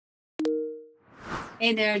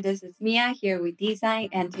Hey there, this is Mia here with Dzine,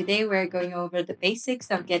 and today we're going over the basics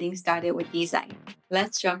of getting started with Dzine.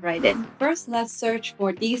 Let's jump right in. First, let's search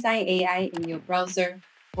for Dzine AI in your browser,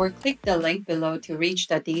 or click the link below to reach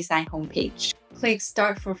the Dzine homepage. Click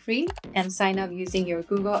Start for free and sign up using your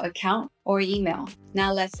Google account or email.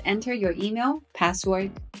 Now let's enter your email, password,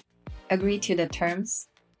 agree to the terms,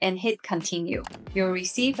 and hit Continue. You'll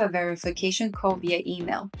receive a verification code via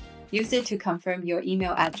email. Use it to confirm your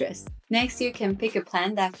email address. Next, you can pick a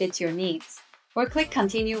plan that fits your needs, or click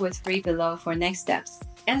Continue with free below for next steps.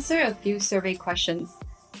 Answer a few survey questions,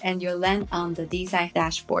 and you'll land on the Dzine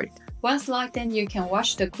dashboard. Once logged in, you can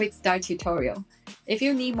watch the quick start tutorial. If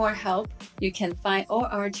you need more help, you can find all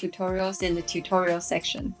our tutorials in the tutorial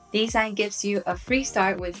section. Dzine gives you a free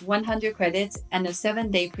start with 100 credits and a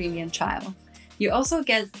 7-day premium trial. You also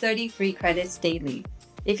get 30 free credits daily.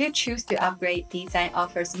 If you choose to upgrade, Dzine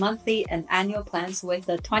offers monthly and annual plans with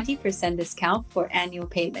a 20% discount for annual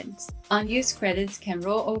payments. Unused credits can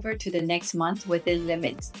roll over to the next month within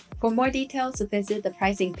limits. For more details, visit the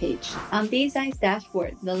pricing page. On Dzine's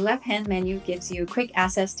dashboard, the left-hand menu gives you quick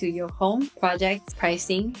access to your home, projects,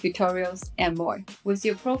 pricing, tutorials, and more, with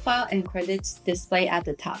your profile and credits displayed at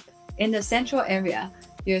the top. In the central area,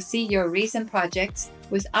 you'll see your recent projects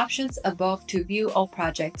with options above to view all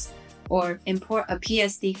projects, or import a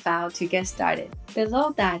PSD file to get started.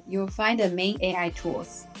 Below that, you'll find the main AI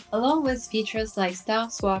tools, along with features like Style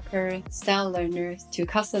Swapper, Style Learner to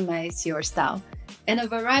customize your style, and a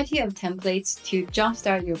variety of templates to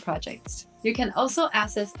jumpstart your projects. You can also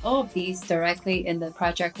access all of these directly in the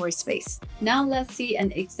project workspace. Now let's see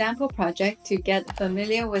an example project to get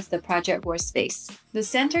familiar with the project workspace. The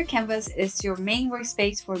center canvas is your main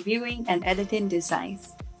workspace for viewing and editing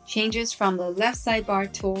designs. Changes from the left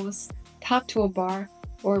sidebar tools, top toolbar,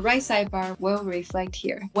 or right sidebar will reflect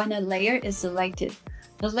here. When a layer is selected,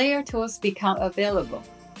 the layer tools become available,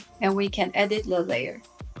 and we can edit the layer.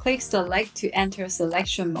 Click Select to enter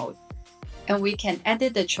selection mode, and we can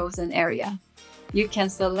edit the chosen area. You can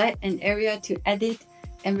select an area to edit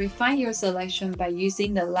and refine your selection by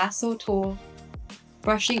using the lasso tool,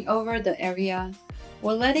 brushing over the area,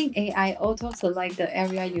 or letting AI auto-select the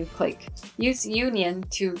area you click. Use Union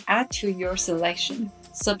to add to your selection,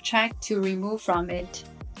 subtract to remove from it,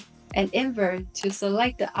 and invert to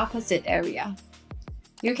select the opposite area.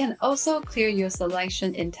 You can also clear your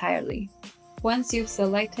selection entirely. Once you've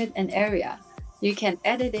selected an area, you can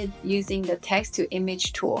edit it using the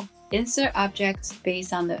text-to-image tool, insert objects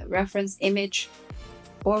based on the reference image,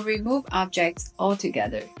 or remove objects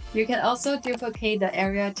altogether. You can also duplicate the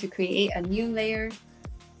area to create a new layer,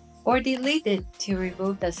 or delete it to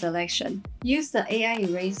remove the selection. Use the AI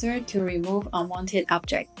eraser to remove unwanted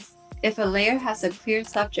objects. If a layer has a clear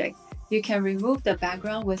subject, you can remove the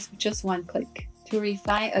background with just one click. To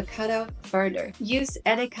refine a cutout further, use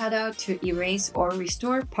Edit Cutout to erase or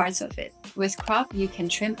restore parts of it. With Crop, you can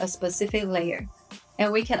trim a specific layer.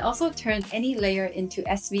 And we can also turn any layer into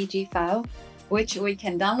SVG file, which we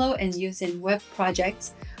can download and use in web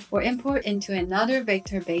projects, or import into another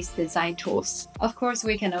vector-based design tools. Of course,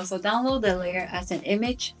 we can also download the layer as an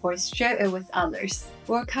image or share it with others.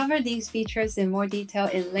 We'll cover these features in more detail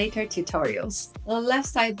in later tutorials. The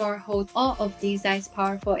left sidebar holds all of Dzine's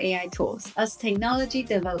powerful AI tools. As technology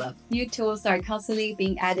develops, new tools are constantly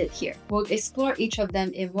being added here. We'll explore each of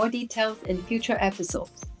them in more details in future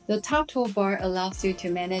episodes. The top toolbar allows you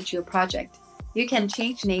to manage your project. You can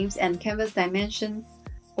change names and canvas dimensions,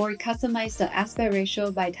 or customize the aspect ratio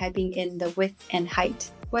by typing in the width and height.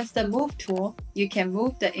 With the Move tool, you can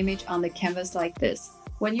move the image on the canvas like this.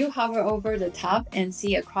 When you hover over the top and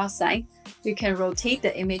see a cross sign, you can rotate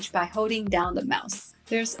the image by holding down the mouse.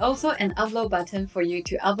 There's also an Upload button for you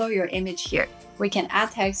to upload your image here. We can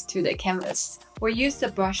add text to the canvas, or use the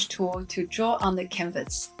Brush tool to draw on the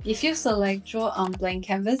canvas. If you select Draw on Blank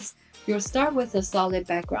Canvas, you'll start with a solid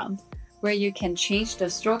background, where you can change the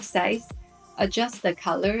stroke size, adjust the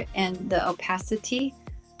color and the opacity,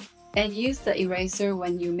 and use the eraser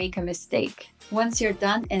when you make a mistake. Once you're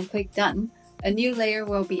done and click Done, a new layer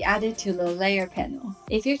will be added to the layer panel.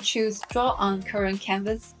 If you choose Draw on Current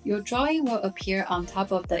Canvas, your drawing will appear on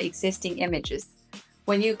top of the existing images.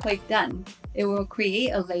 When you click Done, it will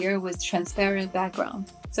create a layer with transparent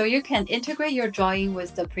background, so you can integrate your drawing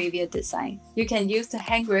with the previous design. You can use the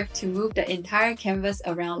hand grip to move the entire canvas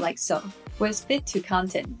around like so. With Fit to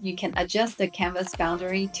Content, you can adjust the canvas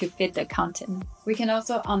boundary to fit the content. We can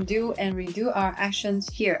also undo and redo our actions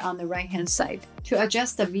here on the right-hand side. To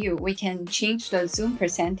adjust the view, we can change the zoom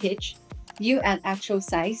percentage, view at actual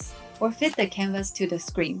size, or fit the canvas to the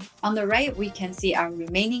screen. On the right, we can see our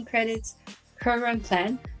remaining credits, current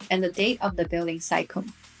plan, and the date of the billing cycle.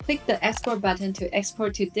 Click the Export button to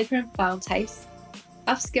export to different file types,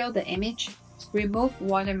 upscale the image, remove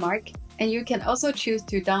watermark, and you can also choose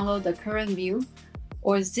to download the current view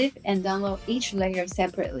or zip and download each layer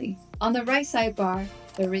separately. On the right sidebar,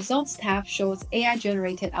 the Results tab shows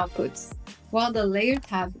AI-generated outputs, while the Layer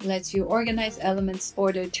tab lets you organize elements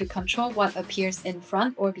ordered to control what appears in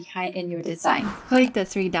front or behind in your design. Click the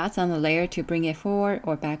three dots on the layer to bring it forward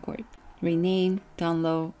or backward, rename,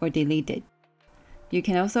 download, or delete it. You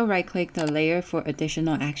can also right-click the layer for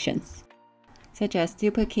additional actions, such as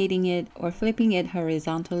duplicating it or flipping it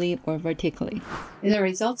horizontally or vertically. In the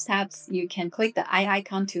Results tabs, you can click the eye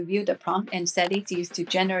icon to view the prompt and settings used to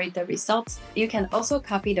generate the results. You can also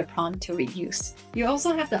copy the prompt to reuse. You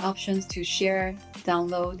also have the options to share,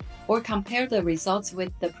 download, or compare the results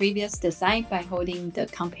with the previous design by holding the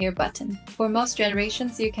Compare button. For most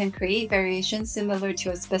generations, you can create variations similar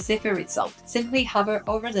to a specific result. Simply hover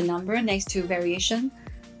over the number next to variation,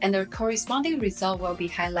 and the corresponding result will be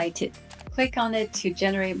highlighted. Click on it to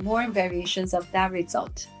generate more variations of that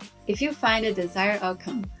result. If you find a desired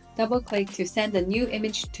outcome, double-click to send the new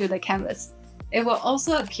image to the canvas. It will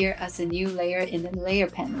also appear as a new layer in the Layer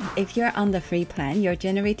panel. If you're on the free plan, your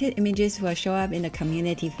generated images will show up in the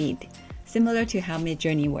community feed, similar to how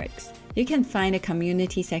Midjourney works. You can find a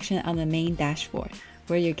community section on the main dashboard,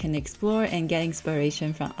 where you can explore and get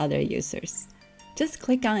inspiration from other users. Just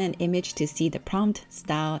click on an image to see the prompt,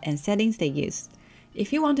 style, and settings they use.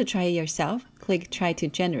 If you want to try it yourself, click Try to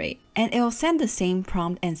Generate, and it will send the same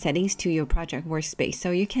prompt and settings to your project workspace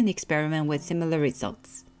so you can experiment with similar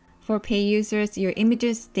results. For paid users, your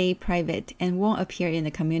images stay private and won't appear in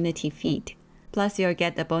the community feed. Plus, you'll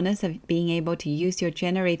get the bonus of being able to use your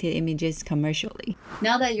generated images commercially.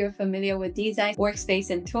 Now that you're familiar with Dzine, workspace,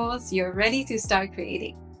 and tools, you're ready to start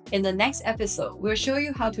creating. In the next episode, we'll show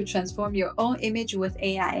you how to transform your own image with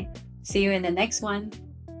AI. See you in the next one.